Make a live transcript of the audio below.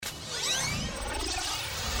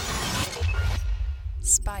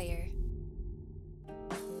inspire.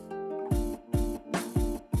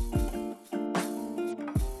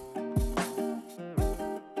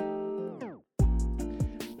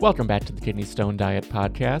 Welcome back to the Kidney Stone Diet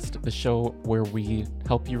Podcast, the show where we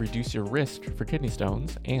help you reduce your risk for kidney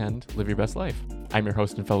stones and live your best life. I'm your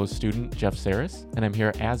host and fellow student, Jeff Saris, and I'm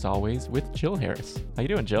here as always with Jill Harris. How you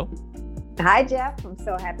doing, Jill? Hi, Jeff. I'm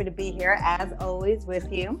so happy to be here as always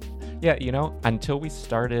with you. Yeah, until we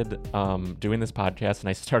started doing this podcast and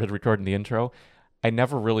I started recording the intro, I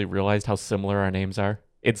never really realized how similar our names are.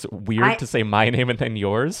 It's weird to say my name and then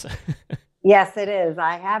yours. Yes, it is.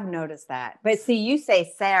 I have noticed that. But see, you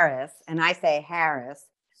say Saris and I say Harris,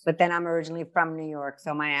 but then I'm originally from New York,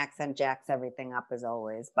 so my accent jacks everything up as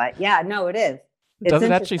always. But yeah, no, it is. Does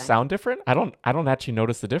it actually sound different? I don't actually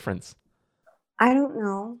notice the difference. I don't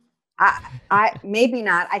know. I maybe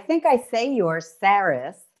not. I think I say yours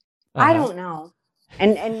Saris. I don't know.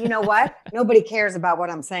 And you know what? Nobody cares about what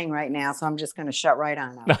I'm saying right now, so I'm just going to shut right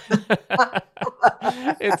on up.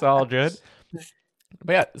 It's all good.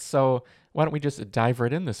 But yeah, so why don't we just dive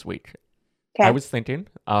right in this week? Okay. I was thinking,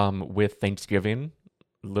 with Thanksgiving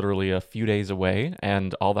literally a few days away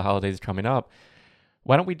and all the holidays coming up,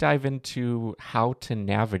 why don't we dive into how to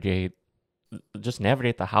navigate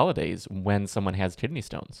the holidays when someone has kidney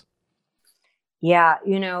stones? Yeah,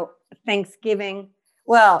 Thanksgiving,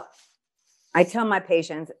 well, I tell my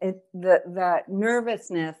patients the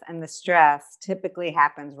nervousness and the stress typically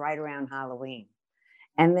happens right around Halloween.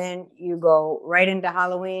 And then you go right into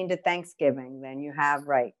Halloween to Thanksgiving. Then you have,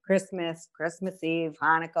 Christmas, Christmas Eve,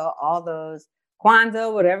 Hanukkah, all those,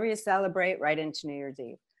 Kwanzaa, whatever you celebrate, right into New Year's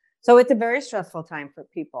Eve. So it's a very stressful time for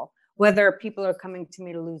people, whether people are coming to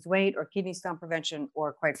me to lose weight or kidney stone prevention,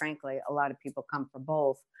 or quite frankly, a lot of people come for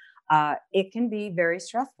both. It can be very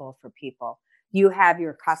stressful for people. You have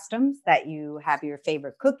your customs that you have your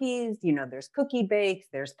favorite cookies. There's cookie bakes,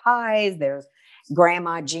 there's pies, there's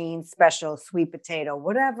Grandma Jean's special sweet potato,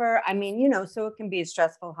 whatever. So it can be a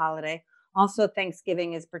stressful holiday. Also,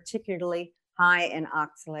 Thanksgiving is particularly high in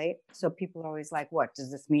oxalate. So people are always like, what, does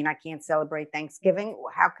this mean I can't celebrate Thanksgiving?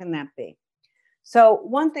 How can that be? So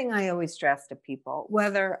one thing I always stress to people,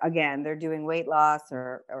 whether, again, they're doing weight loss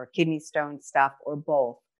or kidney stone stuff or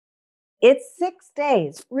both, it's 6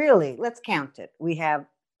 days, really. Let's count it. We have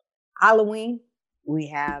Halloween, we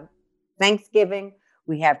have Thanksgiving,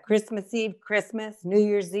 we have Christmas Eve, Christmas, New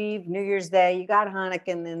Year's Eve, New Year's Day. You got Hanukkah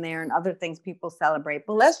in there and other things people celebrate.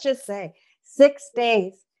 But let's just say 6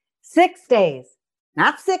 days,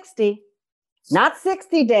 not 60, not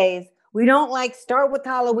 60 days. We don't start with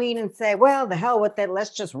Halloween and say, well, the hell with it.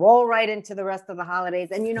 Let's just roll right into the rest of the holidays.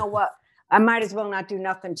 And you know what? I might as well not do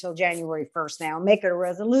nothing until January 1st now. Make it a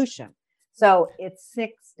resolution. So it's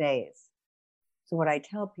 6 days. So what I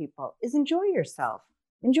tell people is enjoy yourself.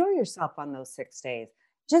 Enjoy yourself on those 6 days.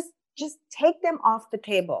 Just take them off the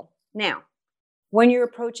table. Now, when you're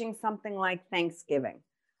approaching something like Thanksgiving,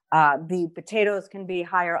 the potatoes can be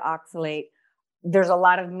higher oxalate. There's a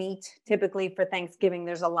lot of meat typically for Thanksgiving.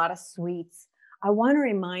 There's a lot of sweets. I want to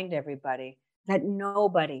remind everybody that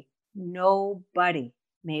nobody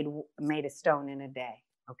made a stone in a day.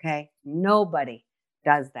 Okay? Nobody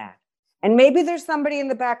does that. And maybe there's somebody in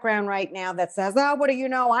the background right now that says, oh, what do you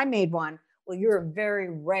know? I made one. Well, you're a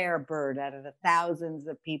very rare bird out of the thousands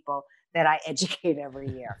of people that I educate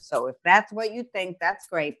every year. So if that's what you think, that's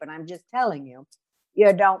great. But I'm just telling you,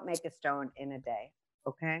 you don't make a stone in a day.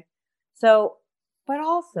 Okay? So, but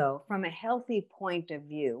also from a healthy point of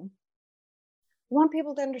view, I want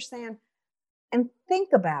people to understand and think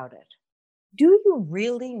about it. Do you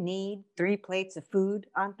really need 3 plates of food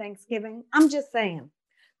on Thanksgiving? I'm just saying.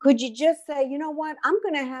 Could you just say, you know what? I'm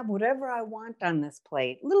going to have whatever I want on this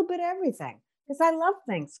plate, a little bit of everything, because I love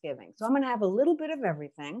Thanksgiving. So I'm going to have a little bit of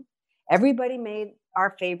everything. Everybody made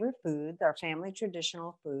our favorite foods, our family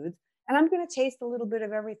traditional foods, and I'm going to taste a little bit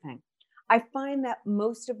of everything. I find that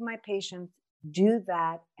most of my patients do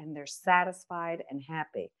that and they're satisfied and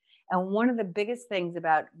happy. And one of the biggest things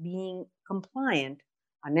about being compliant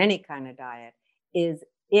on any kind of diet is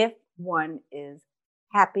if one is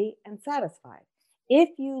happy and satisfied.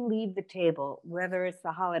 If you leave the table, whether it's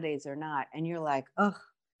the holidays or not, and you're like, ugh,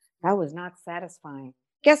 that was not satisfying,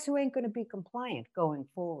 guess who ain't going to be compliant going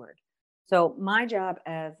forward? So my job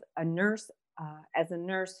as a nurse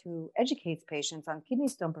who educates patients on kidney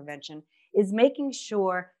stone prevention is making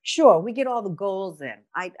sure we get all the goals in.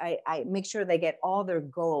 I make sure they get all their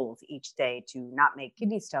goals each day to not make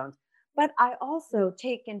kidney stones. But I also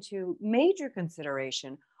take into major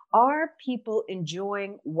consideration, are people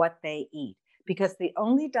enjoying what they eat? Because the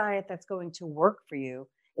only diet that's going to work for you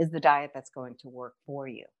is the diet that's going to work for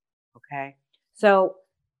you. Okay. So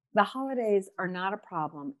the holidays are not a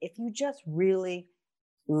problem if you just really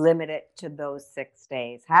limit it to those 6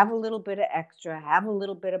 days. Have a little bit of extra, have a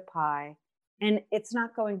little bit of pie, and it's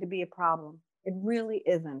not going to be a problem. It really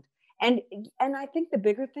isn't. And I think the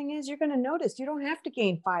bigger thing is you're going to notice you don't have to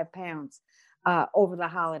gain 5 pounds over the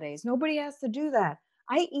holidays. Nobody has to do that.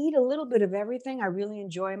 I eat a little bit of everything. I really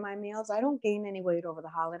enjoy my meals. I don't gain any weight over the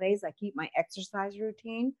holidays. I keep my exercise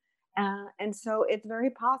routine. And so it's very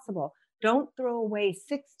possible. Don't throw away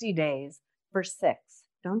 60 days for 6.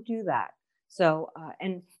 Don't do that. So,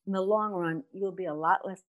 and in the long run, you'll be a lot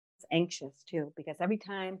less anxious too, because every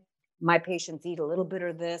time my patients eat a little bit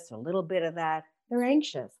of this, a little bit of that, they're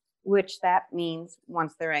anxious, which that means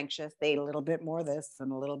once they're anxious, they eat a little bit more of this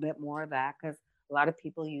and a little bit more of that, because a lot of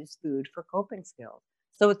people use food for coping skills.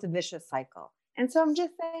 So it's a vicious cycle. And so I'm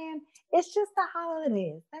just saying, it's just the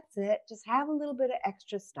holidays. That's it. Just have a little bit of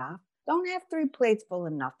extra stuff. Don't have 3 plates full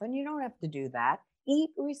of nothing. You don't have to do that. Eat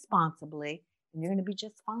responsibly, and you're going to be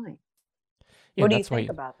just fine. Yeah, What do you that's why. think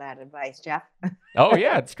about that advice, Jeff? Oh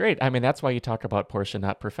yeah, it's great. I mean, that's why you talk about portion,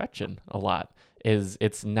 not perfection, a lot.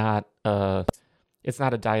 It's not a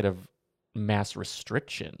diet of mass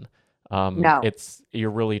restriction. No. It's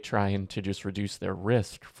you're really trying to just reduce their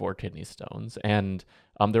risk for kidney stones. And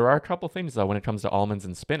there are a couple things though when it comes to almonds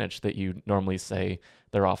and spinach that you normally say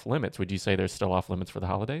they're off limits. Would you say they're still off limits for the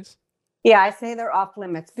holidays? Yeah, I say they're off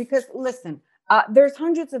limits because listen, there's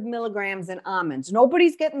hundreds of milligrams in almonds.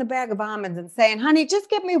 Nobody's getting the bag of almonds and saying, honey, just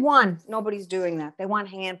get me one. Nobody's doing that. They want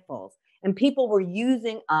handfuls. And people were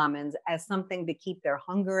using almonds as something to keep their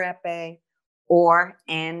hunger at bay,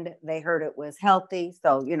 and they heard it was healthy.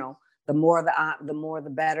 So, the more the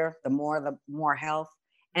better, the more health.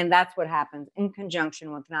 And that's what happens in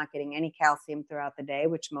conjunction with not getting any calcium throughout the day,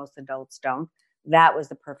 which most adults don't. That was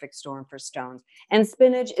the perfect storm for stones. And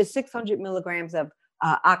spinach is 600 milligrams of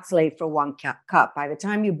oxalate for 1 cup. By the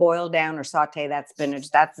time you boil down or saute that spinach,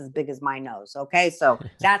 that's as big as my nose. Okay. So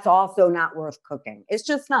that's also not worth cooking. It's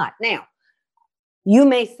just not. Now, you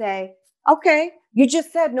may say, okay, you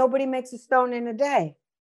just said nobody makes a stone in a day.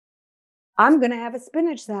 I'm going to have a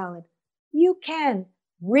spinach salad. You can.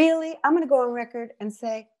 Really? I'm going to go on record and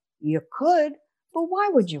say you could, but why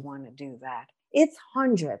would you want to do that? It's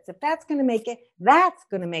hundreds. If that's going to make it, that's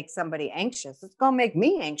going to make somebody anxious. It's going to make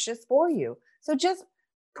me anxious for you. So just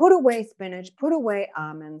put away spinach, put away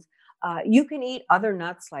almonds. You can eat other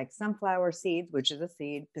nuts like sunflower seeds, which is a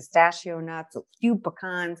seed, pistachio nuts, a few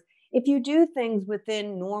pecans. If you do things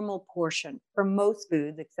within normal portion for most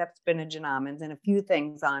foods, except spinach and almonds, and a few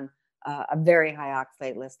things on a very high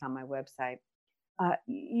oxalate list on my website,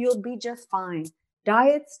 you'll be just fine.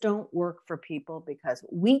 Diets don't work for people because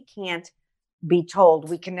we can't be told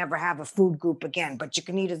we can never have a food group again, but you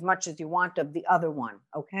can eat as much as you want of the other one.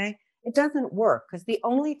 Okay. It doesn't work because the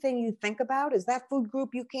only thing you think about is that food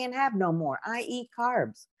group you can't have no more, i.e.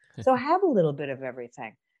 carbs. So have a little bit of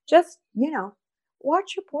everything. Just,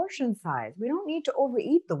 watch your portion size. We don't need to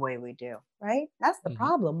overeat the way we do, right? That's the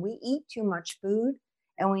problem. We eat too much food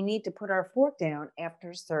and we need to put our fork down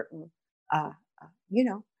after certain, after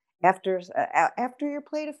your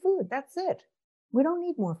plate of food. That's it. We don't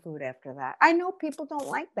need more food after that. I know people don't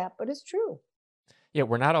like that, but it's true. Yeah,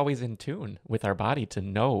 we're not always in tune with our body to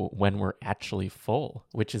know when we're actually full,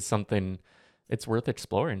 which is something it's worth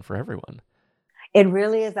exploring for everyone. It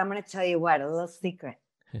really is. I'm going to tell you what, a little secret.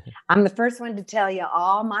 I'm the first one to tell you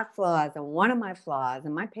all my flaws. And one of my flaws,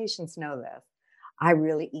 and my patients know this, I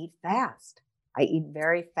really eat fast. I eat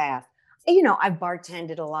very fast. I've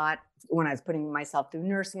bartended a lot when I was putting myself through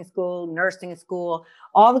nursing school,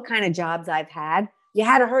 all the kind of jobs I've had. You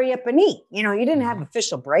had to hurry up and eat. You didn't have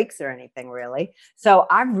official breaks or anything really. So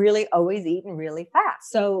I've really always eaten really fast.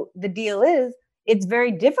 So the deal is, it's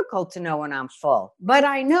very difficult to know when I'm full, but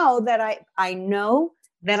I know that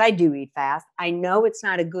I do eat fast. I know it's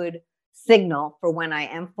not a good signal for when I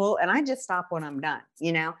am full, and I just stop when I'm done,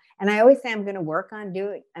 and I always say I'm going to work on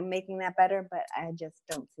making that better, but I just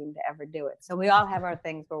don't seem to ever do it. So we all have our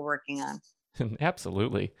things we're working on.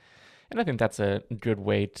 Absolutely. And I think that's a good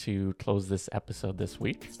way to close this episode this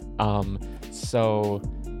week. So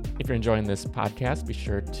if you're enjoying this podcast, be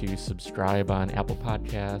sure to subscribe on Apple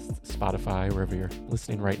Podcasts, Spotify, wherever you're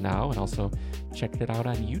listening right now. And also check it out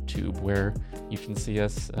on YouTube, where you can see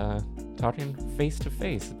us talking face to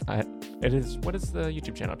face. What is the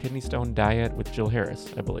YouTube channel? Kidney Stone Diet with Jill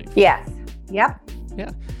Harris, I believe. Yes. Yep.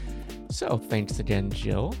 Yeah. So thanks again,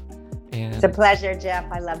 Jill. And it's a pleasure,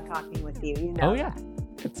 Jeff. I love talking with you. Oh, yeah.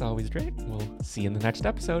 It's always great. We'll see you in the next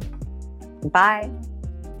episode. Bye.